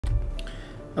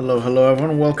Hello, hello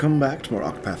everyone, welcome back to more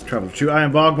Octopath Travel 2. I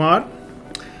am BogMod.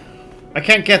 I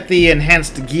can't get the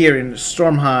enhanced gear in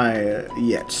Storm High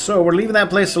yet, so we're leaving that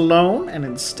place alone, and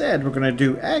instead we're going to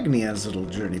do Angea's little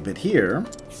journey bit here.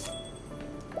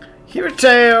 Hear a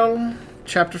tale,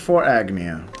 Chapter 4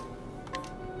 Angea.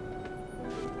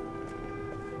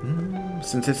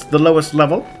 Since it's the lowest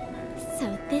level.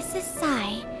 So this is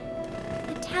Sai,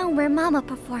 the town where Mama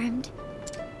performed.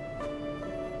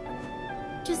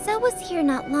 Giselle was here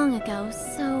not long ago,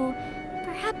 so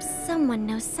perhaps someone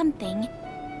knows something.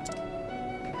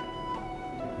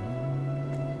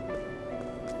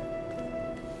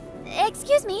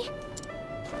 Excuse me.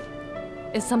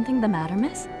 Is something the matter,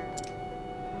 miss?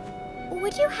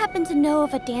 Would you happen to know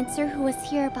of a dancer who was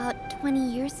here about 20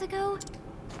 years ago?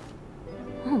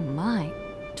 Oh my,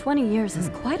 20 years is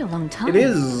quite a long time. It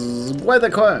is quite the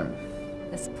time.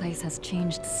 This place has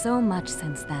changed so much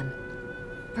since then.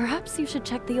 Perhaps you should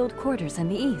check the old quarters in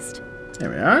the east. There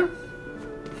we are.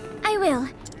 I will.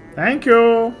 Thank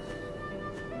you.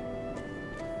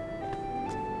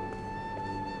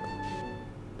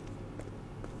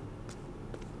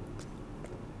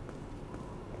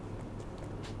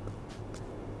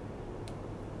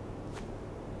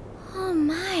 Oh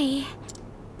my.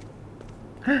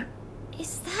 Huh?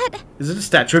 Is it a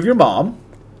statue of your mom?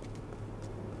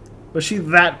 Was she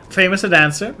that famous a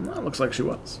dancer? Well, it looks like she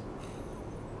was.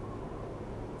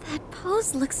 That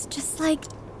pose looks just like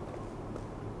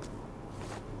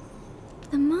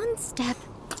the moon step.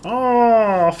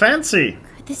 Oh, fancy.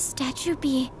 Could this statue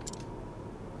be...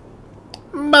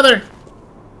 Mother.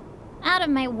 Out of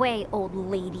my way, old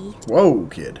lady. Whoa,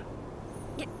 kid.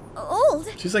 Old?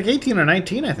 She's like 18 or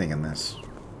 19, I think, in this.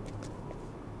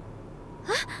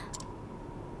 Huh?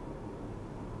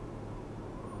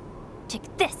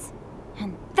 Take this,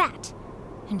 and that,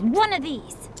 and one of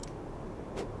these.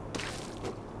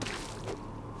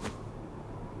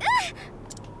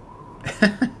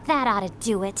 That ought to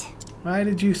do it. Why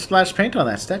did you splash paint on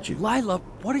that statue? Lila,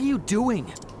 what are you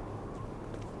doing?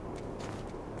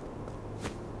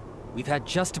 We've had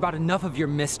just about enough of your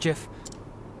mischief.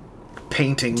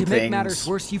 Painting to things. make matters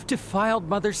worse, you've defiled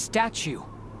Mother's statue.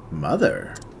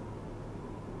 Mother?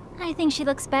 I think she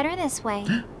looks better this way.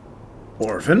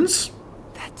 Orphans?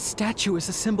 That statue is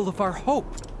a symbol of our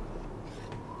hope.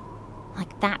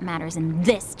 Like that matters in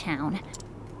this town.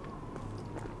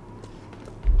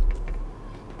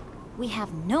 We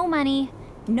have no money,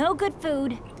 no good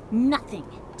food, nothing.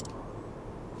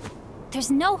 There's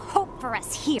no hope for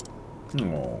us here.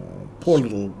 Oh, poor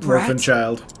little orphan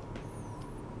child.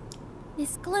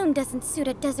 This gloom doesn't suit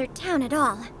a desert town at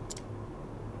all.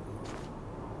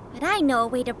 But I know a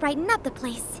way to brighten up the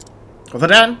place. With a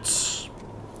dance.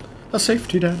 A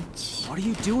safety dance. What are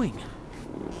you doing?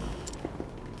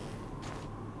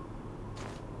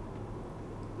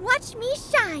 Watch me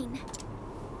shine.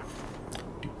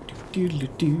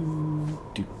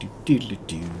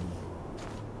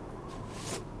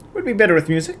 Would be better with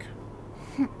music.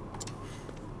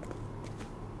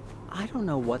 I don't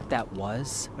know what that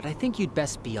was, but I think you'd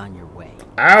best be on your way.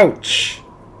 Ouch!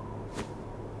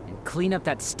 And clean up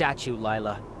that statue,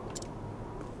 Lila.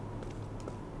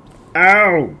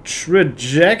 Ouch!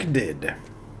 Rejected.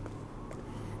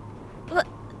 What?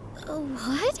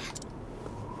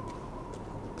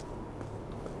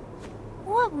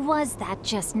 What was that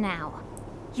just now?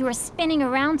 You were spinning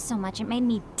around so much it made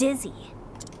me dizzy.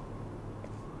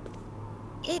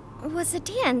 It was a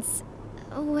dance.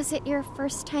 Was it your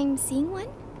first time seeing one?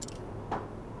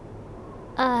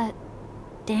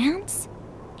 Dance?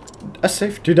 A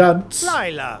safety dance.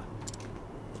 Lila!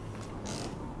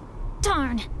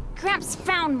 Darn! Gramps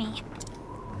found me.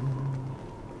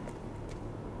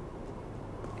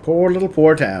 Poor little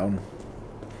poor town.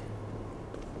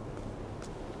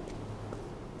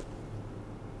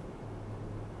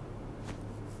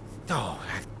 Oh,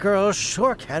 that girl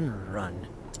sure can run.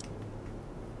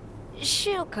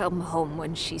 She'll come home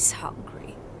when she's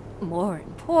hungry. More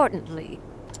importantly,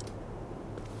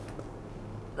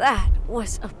 that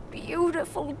was a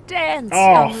beautiful dance,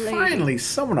 Oh, young lady. finally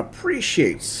someone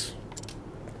appreciates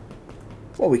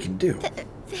what we can do.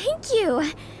 Thank you.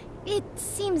 It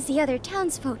seems the other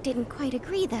townsfolk didn't quite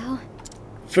agree, though.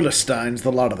 Philistines,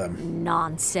 the lot of them.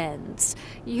 Nonsense.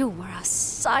 You were a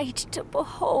sight to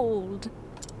behold.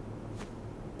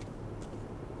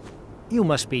 You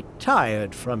must be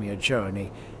tired from your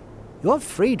journey. You're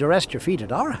free to rest your feet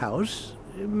at our house,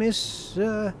 Miss,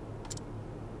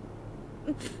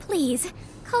 Please,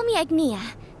 call me Angea.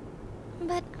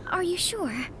 But are you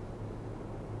sure?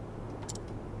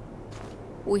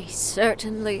 We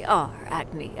certainly are,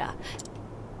 Angea.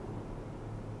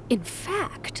 In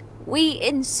fact, We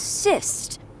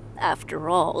insist. After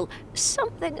all,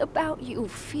 something about you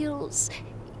feels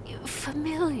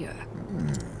familiar.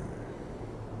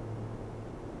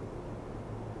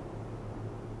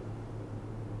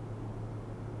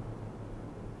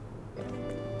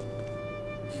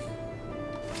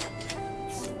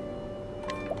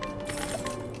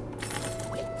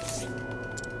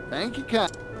 Thank you,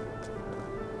 Cat.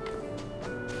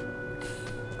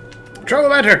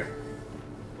 Troublemaker!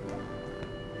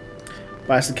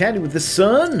 Buy some candy with the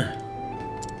sun.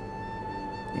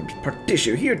 Name's part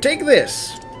tissue. Here, take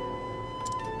this.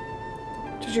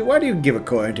 Tissue, why do you give a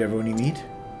coin to everyone you meet?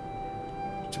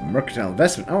 It's a mercantile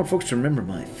investment. I want folks to remember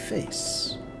my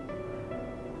face.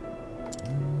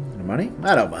 No money?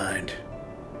 I don't mind.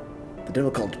 The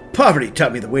devil called poverty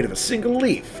taught me the weight of a single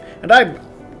leaf. And I'm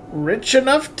rich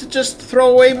enough to just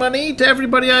throw away money to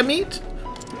everybody I meet?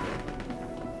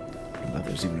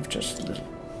 Others, even if just a little.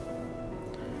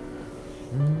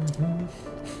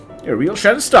 You're a real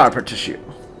shining star, part tissue.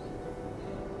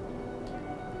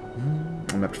 I'm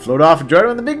gonna have to float off and join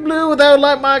them in the big blue without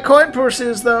like my coin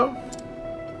purses, though.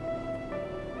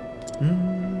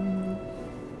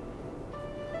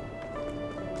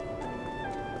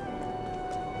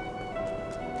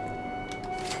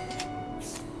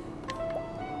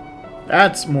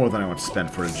 That's more than I want to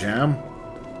spend for a jam.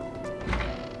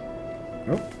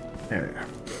 Oh, there we are.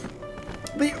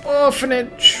 The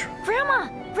orphanage. Grandma!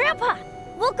 Grandpa!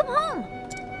 Welcome home!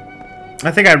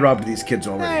 I think I robbed these kids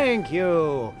already. Thank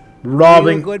you.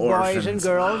 Robbing Were you good orphans. boys and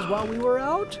girls while we were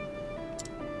out?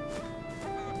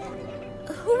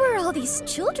 Who are all these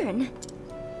children?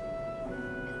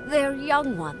 They're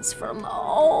young ones from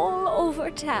all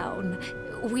over town.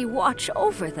 We watch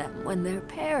over them when their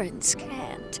parents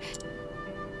can't.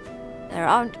 There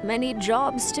aren't many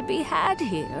jobs to be had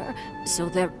here, so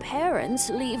their parents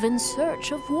leave in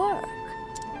search of work.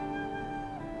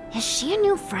 Is she a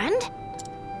new friend?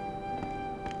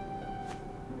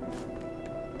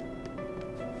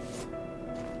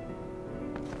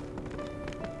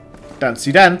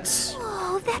 Dancey dance.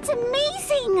 Oh, that's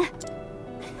amazing!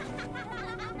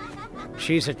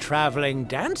 She's a traveling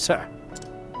dancer.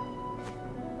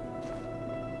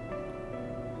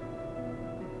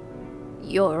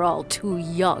 You're all too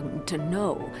young to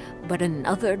know, but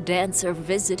another dancer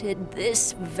visited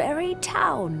this very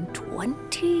town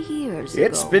 20 years ago.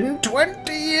 It's been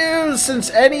 20 years since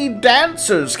any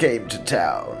dancers came to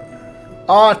town.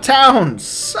 Our town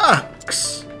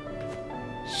sucks.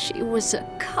 She was a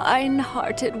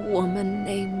kind-hearted woman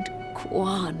named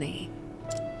Kwani.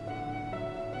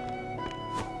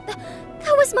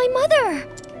 That was my mother!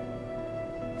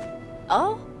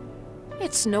 Oh?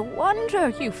 It's no wonder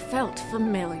you felt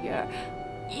familiar.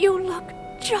 You look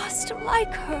just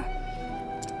like her.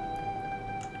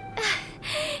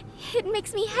 It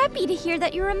makes me happy to hear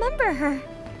that you remember her.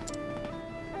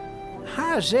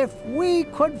 As if we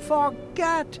could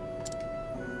forget.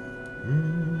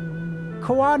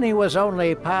 Kwani was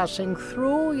only passing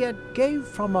through, yet gave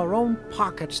from her own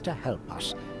pockets to help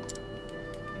us.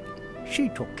 She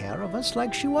took care of us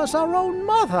like she was our own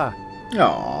mother.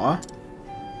 Aww.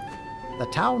 The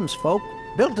townsfolk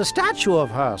built a statue of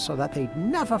her so that they'd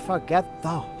never forget the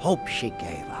hope she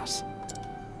gave us.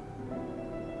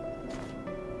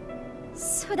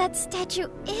 So that statue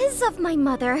is of my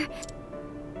mother.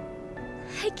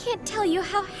 I can't tell you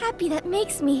how happy that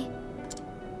makes me.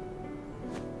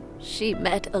 She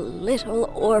met a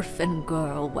little orphan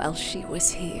girl while she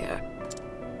was here.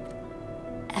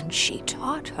 And she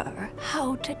taught her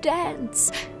how to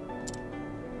dance.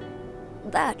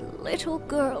 That little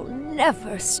girl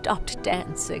never stopped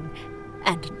dancing,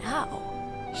 and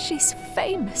now she's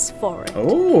famous for it.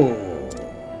 Oh.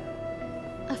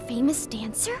 A famous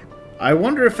dancer? I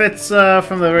wonder if it's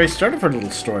from the very start of her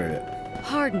little story bit.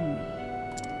 Pardon me.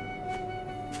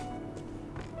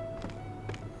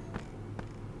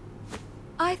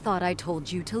 I thought I told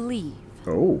you to leave.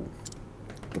 Oh.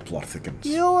 The plot thickens.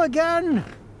 You again?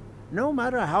 No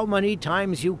matter how many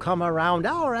times you come around,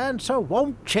 our answer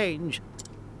won't change.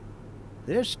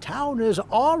 This town is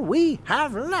all we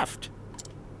have left.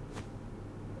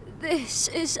 This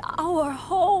is our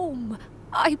home.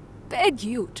 I beg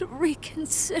you to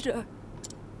reconsider.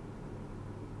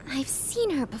 I've seen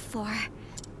her before.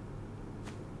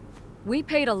 We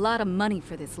paid a lot of money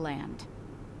for this land,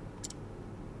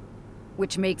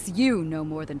 which makes you no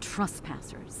more than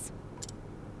trespassers.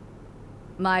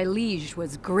 My liege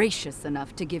was gracious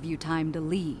enough to give you time to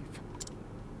leave.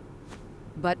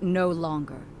 But no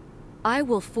longer. I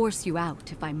will force you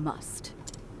out if I must.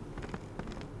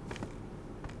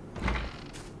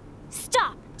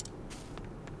 Stop!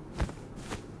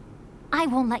 I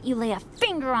won't let you lay a finger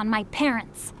finger on my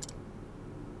parents.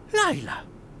 Lila!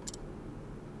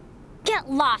 Get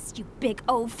lost, you big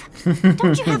oaf.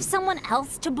 Don't you have someone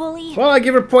else to bully? Well, I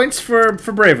give her points for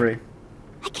bravery.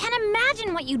 I can't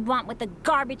imagine what you'd want with a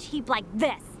garbage heap like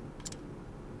this.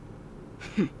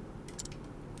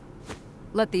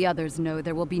 Let the others know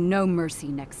there will be no mercy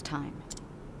next time.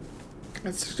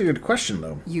 That's just a good question,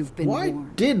 though. You've been Why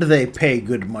warned. did they pay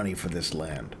good money for this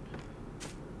land?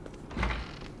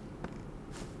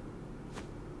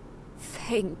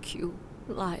 Thank you,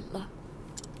 Lila.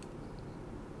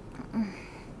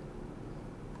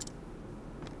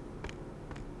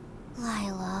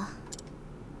 Lila.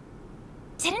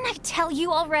 Didn't I tell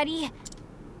you already?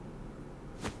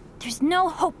 There's no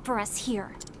hope for us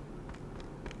here.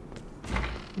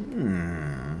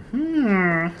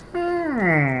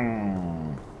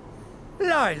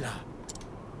 Lila!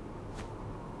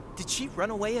 Did she run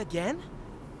away again?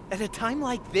 At a time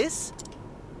like this?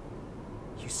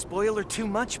 You spoil her too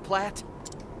much, Platt.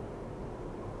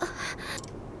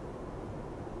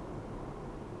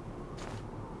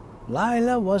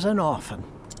 Lila was an orphan.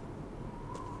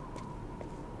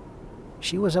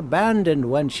 She was abandoned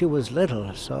when she was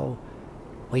little, so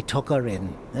we took her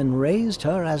in and raised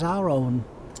her as our own.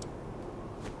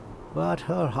 But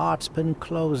her heart's been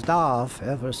closed off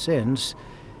ever since,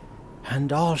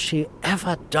 and all she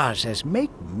ever does is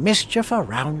make mischief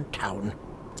around town.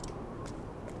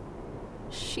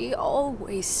 She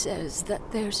always says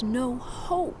that there's no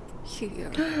hope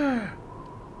here.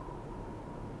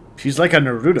 She's like a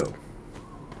Naruto.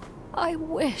 I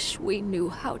wish we knew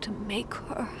how to make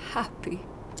her happy.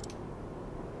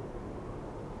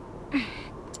 I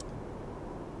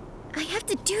have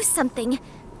to do something.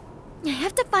 I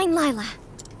have to find Lila.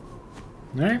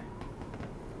 Alright.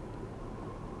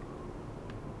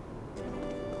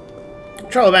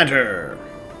 Trial banter.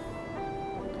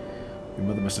 Your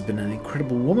mother must have been an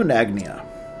incredible woman, Angea.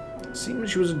 It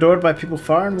seems she was adored by people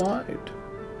far and wide.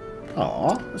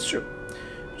 Aw, that's true.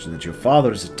 So that your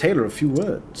father is a tailor of few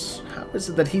words. How is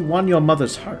it that he won your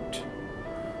mother's heart?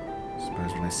 I'm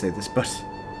surprised when I say this, but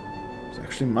it was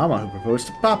actually Mama who proposed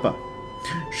to Papa.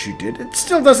 She did. It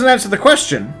still doesn't answer the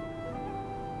question.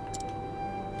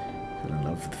 Fell in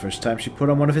love for the first time she put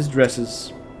on one of his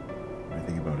dresses.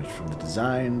 Everything about it, from the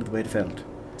design to the way it felt.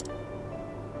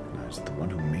 And I was the one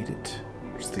who made it.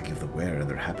 Just thinking of the wearer and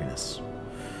their happiness.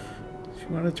 She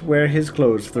wanted to wear his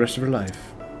clothes for the rest of her life.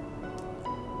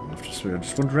 Just wear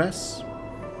just one dress?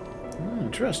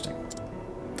 Interesting.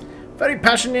 Very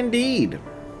passionate indeed.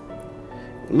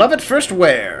 Love at first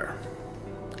wear.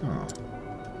 Oh.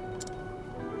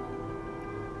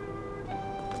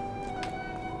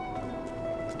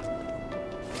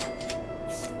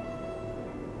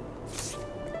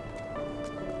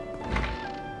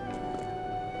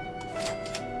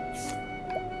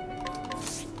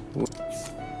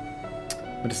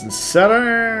 Medicine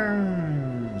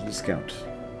seller. Discount.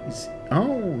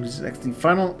 He's actually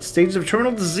final stages of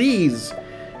terminal disease,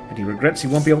 and he regrets he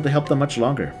won't be able to help them much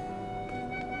longer.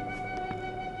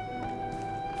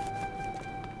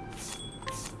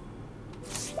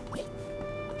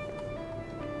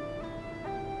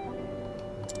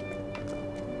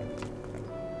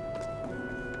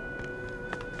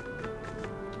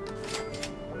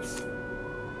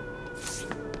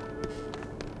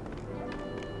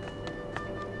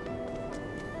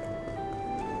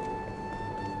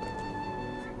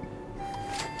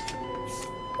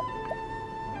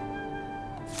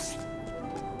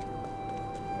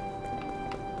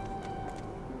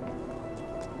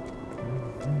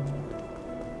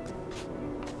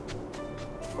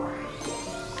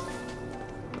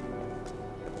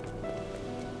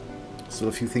 Still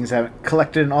a few things I haven't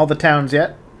collected in all the towns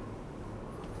yet.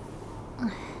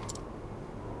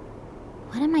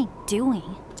 What am I doing?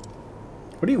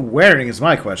 What are you wearing is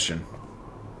my question.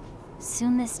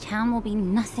 Soon this town will be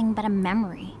nothing but a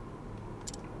memory.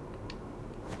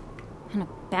 And a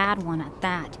bad one at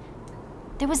that.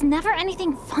 There was never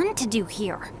anything fun to do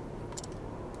here.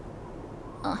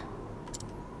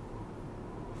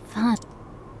 Fun.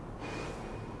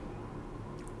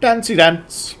 Dancey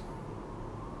dance.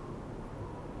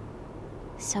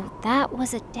 So that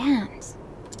was a dance.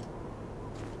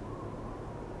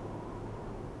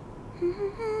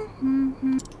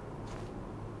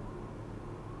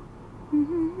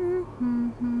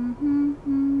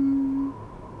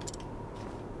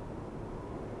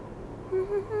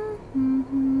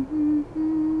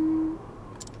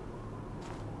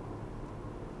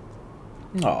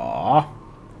 Aww.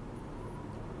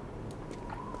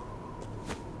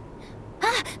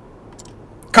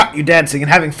 Caught you dancing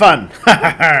and having fun.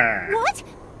 What?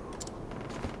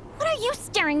 What are you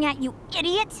staring at, you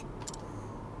idiot?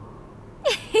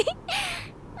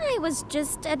 was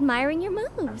just admiring your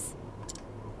moves.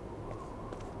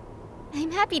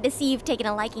 I'm happy to see you've taken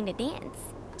a liking to dance.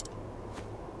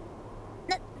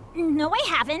 No, I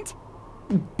haven't.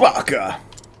 Baka!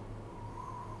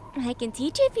 I can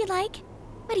teach you if you like.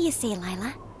 What do you say,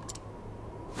 Lila?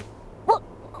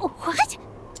 What?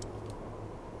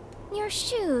 Your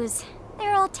shoes.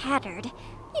 They're all tattered.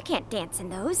 You can't dance in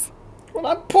those. Well,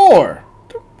 I'm poor.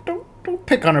 Don't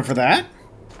pick on her for that.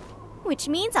 Which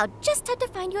means I'll just have to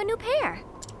find you a new pair.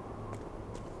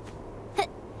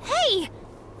 Hey!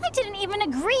 I didn't even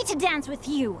agree to dance with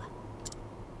you.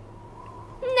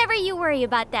 Never you worry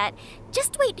about that.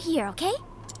 Just wait here, okay?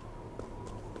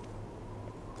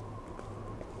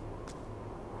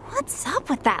 What's up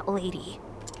with that lady?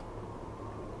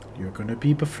 You're gonna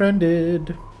be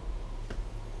befriended.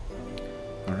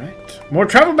 Alright. More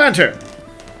travel banter!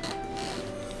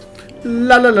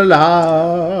 La la la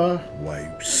la! Why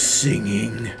are you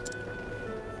singing?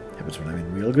 Happens when I'm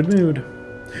in real good mood.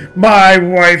 My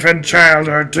wife and child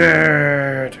are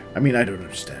dead! I mean, I don't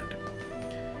understand.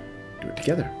 Do it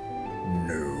together.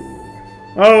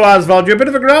 No. Oh, Oswald, you're a bit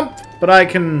of a grump, but I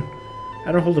don't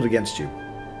hold it against you.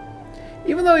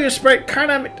 Even though your sprite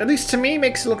kinda, at least to me,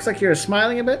 makes it look like you're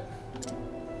smiling a bit.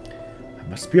 I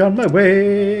must be on my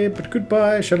way, but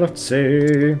goodbye I shall not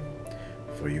say.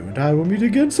 For you and I will meet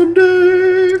again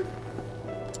someday.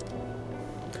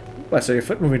 Oh, I saw your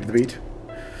foot moving to the beat.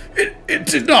 It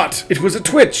did not! It was a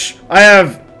twitch! I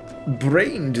have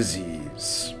brain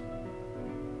disease.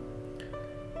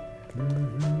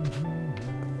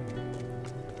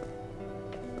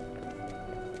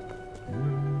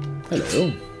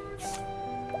 Hello.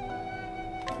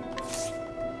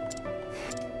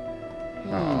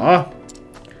 Aww.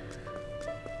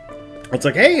 It's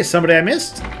like, hey, somebody I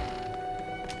missed.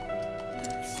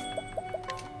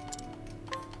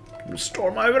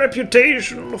 Restore my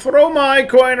reputation, throw my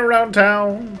coin around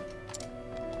town.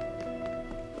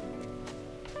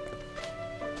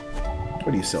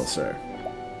 What do you sell, sir?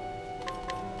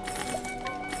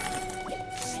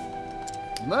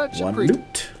 One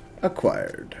loot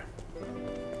acquired.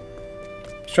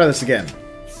 Let's try this again.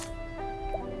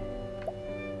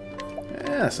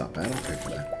 Yeah, that's not bad. I'll pay for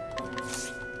that.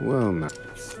 Well, now.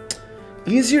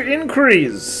 Easier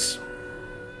inquiries.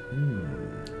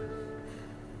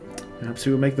 Perhaps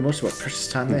we will make the most of what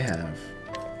precious time they have.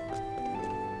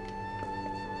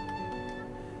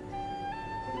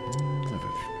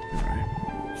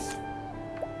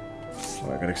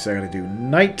 Alright. So I gotta do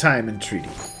nighttime entreaty.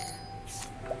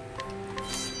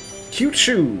 Cute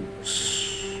shoes.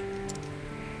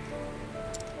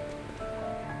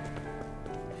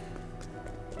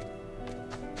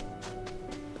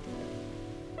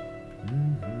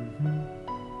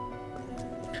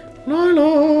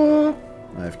 Lila!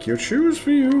 I have cute shoes for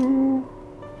you.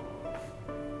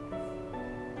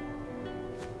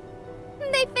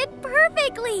 They fit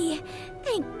perfectly.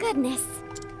 Thank goodness.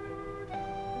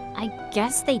 I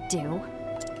guess they do.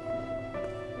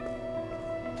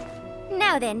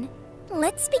 Now then,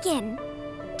 let's begin.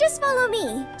 Just follow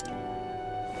me.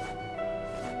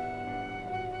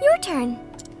 Your turn.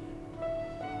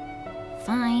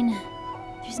 Fine.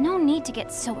 There's no need to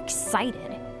get so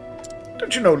excited.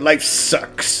 Don't you know life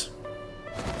sucks?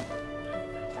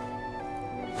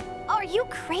 Are you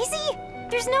crazy?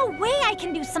 There's no way I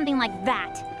can do something like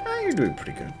that. You're doing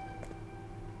pretty good.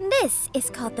 This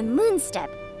is called the moon step.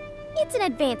 It's an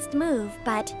advanced move,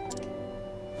 but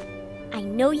I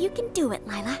know you can do it,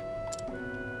 Lila.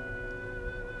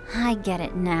 I get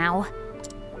it now.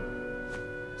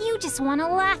 You just want to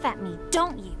laugh at me,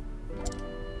 don't you?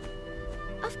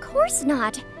 Of course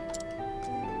not.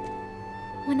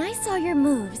 When I saw your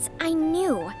moves, I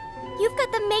knew. You've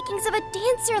got the makings of a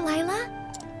dancer, Lila.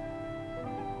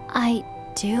 I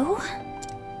do?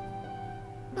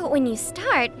 But when you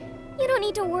start, you don't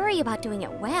need to worry about doing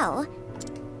it well.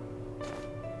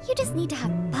 You just need to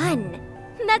have fun.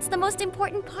 That's the most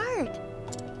important part.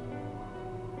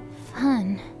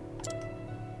 Fun.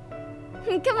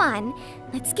 Come on,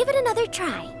 let's give it another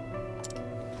try.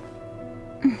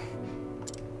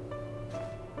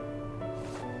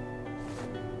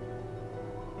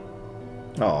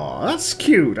 Aw, that's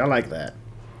cute. I like that.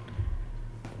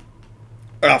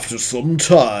 After some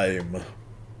time.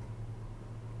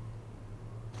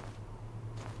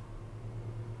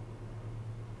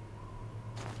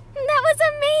 That was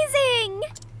amazing!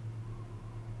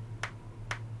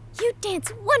 You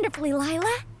dance wonderfully,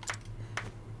 Lila.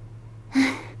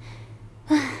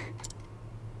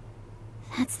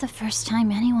 That's the first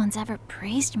time anyone's ever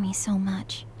praised me so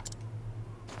much.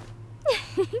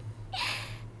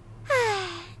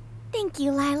 Thank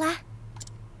you, Lila.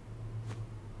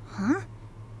 Huh?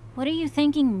 What are you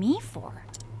thanking me for?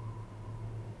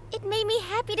 It made me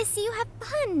happy to see you have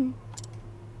fun.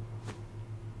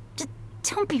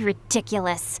 Don't be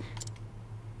ridiculous.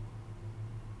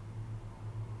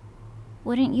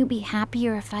 Wouldn't you be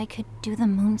happier if I could do the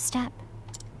moon step?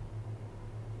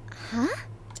 Huh?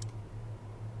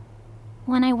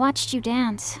 When I watched you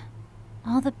dance,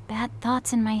 all the bad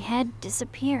thoughts in my head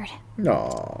disappeared.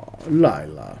 Aw,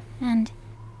 Lila. And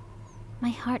my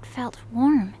heart felt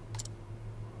warm.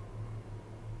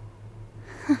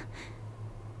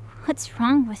 What's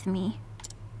wrong with me?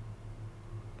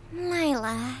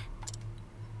 Lila.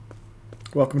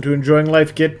 Welcome to enjoying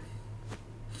life, kid.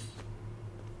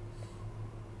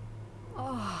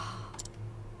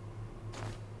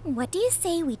 What do you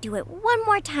say we do it one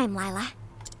more time, Lila?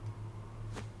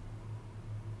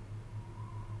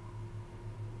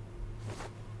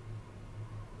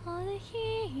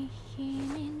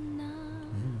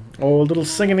 Oh, a little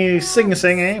sing,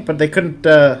 eh? But they couldn't,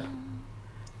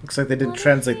 looks like they didn't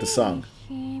translate the song.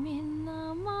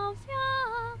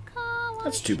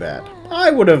 That's too bad. I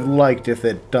would have liked if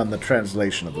they'd done the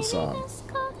translation of the song.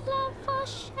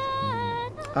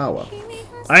 Oh well.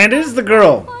 And it is the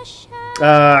girl!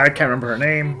 I can't remember her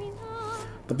name.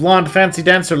 The blonde fancy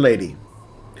dancer lady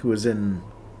who was in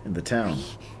the town.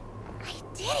 I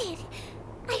did it!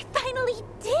 I finally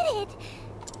did it!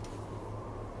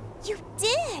 You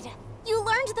did! You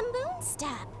learned the moon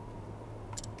step!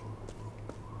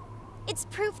 It's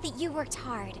proof that you worked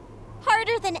hard.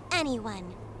 Harder than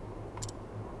anyone.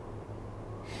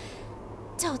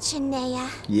 Dulcinea.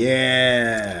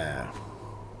 Yeah.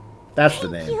 That's the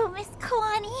name. Thank you, Miss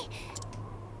Kalani.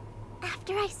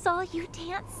 After I saw you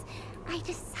dance, I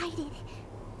decided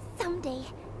someday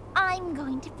I'm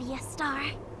going to be a star.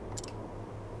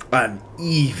 An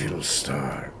evil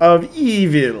star of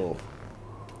evil.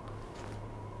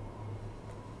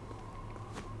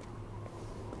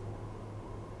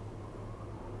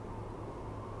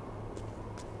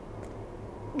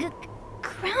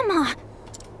 Grandma!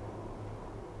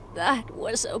 That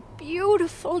was a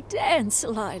beautiful dance,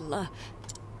 Lila.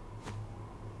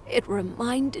 It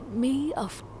reminded me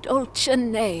of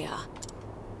Dulcinea.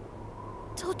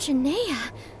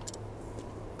 Dulcinea?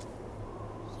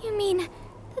 You mean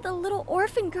the little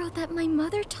orphan girl that my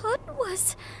mother taught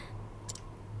was...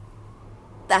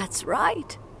 That's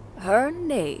right. Her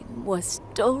name was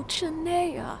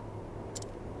Dulcinea.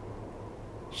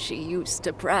 She used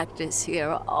to practice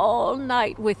here all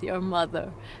night with your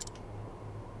mother.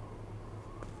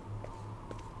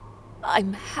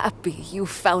 I'm happy you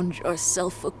found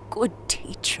yourself a good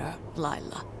teacher,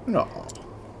 Lila. No.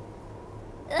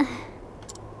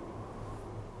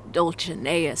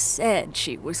 Dulcinea said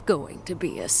she was going to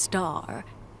be a star,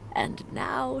 and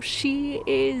now she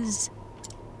is.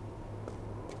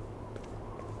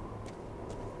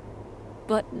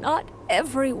 But not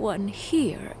everyone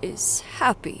here is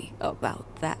happy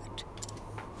about that.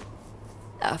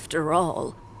 After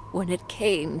all, when it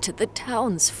came to the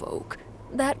townsfolk,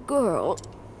 that girl...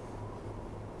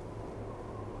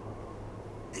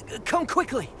 Come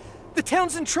quickly! The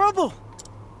town's in trouble!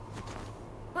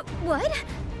 What?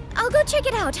 I'll go check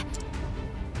it out.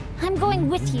 I'm going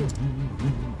with you.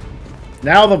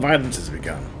 Now the violence has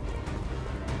begun.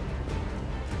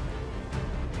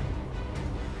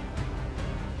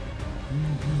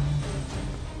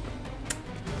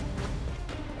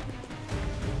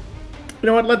 You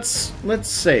know what? Let's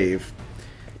save,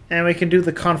 and we can do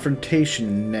the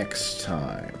confrontation next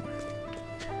time.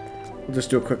 We'll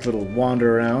just do a quick little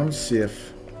wander around, see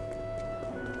if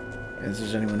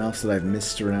there's anyone else that I've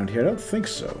missed around here. I don't think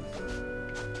so.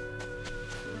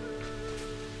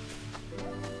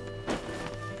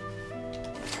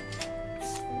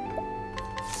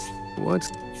 What's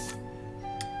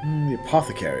The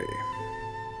apothecary.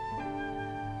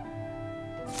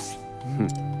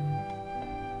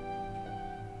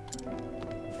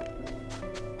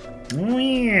 Oh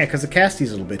yeah, because the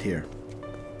Casty's a little bit here.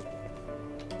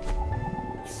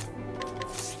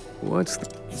 what's the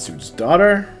Suit's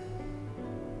daughter.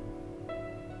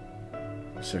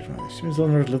 Certainly. She was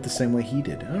learned to live the same way he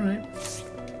did. Alright.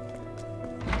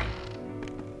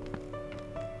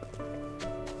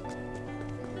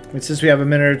 Since we have a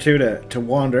minute or two to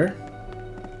wander.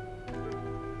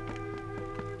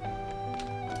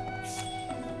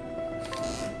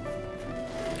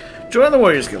 Join the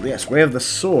Warriors Guild. Yes, Way of the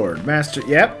Sword. Master.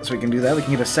 Yep, so we can do that. We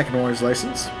can get a second Warriors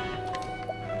license.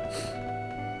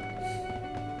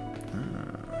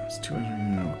 It's 200.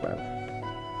 No, wow.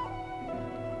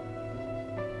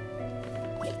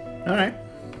 Alright.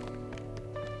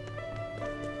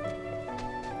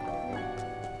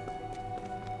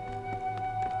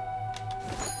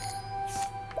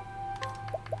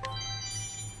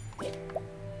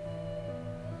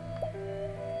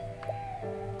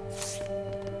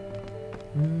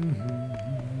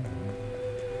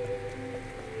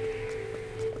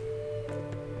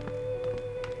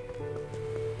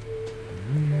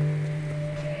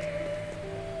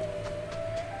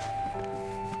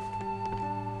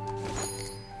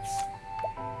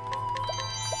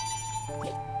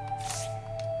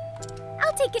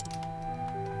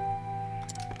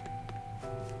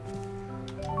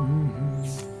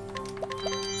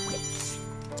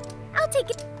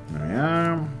 take it. There we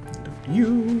are.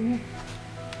 You.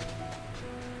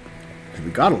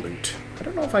 We got a loot. I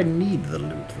don't know if I need the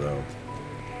loot, though.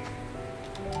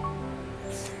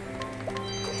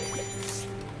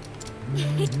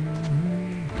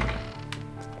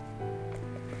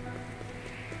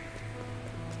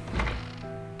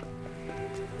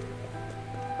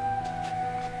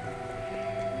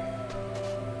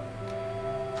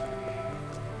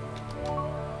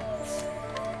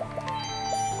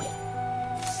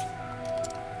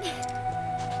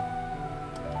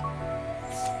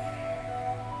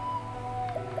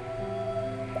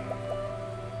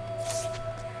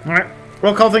 Alright,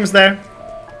 we'll call things there.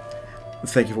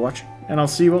 Thank you for watching, and I'll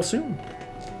see you all soon.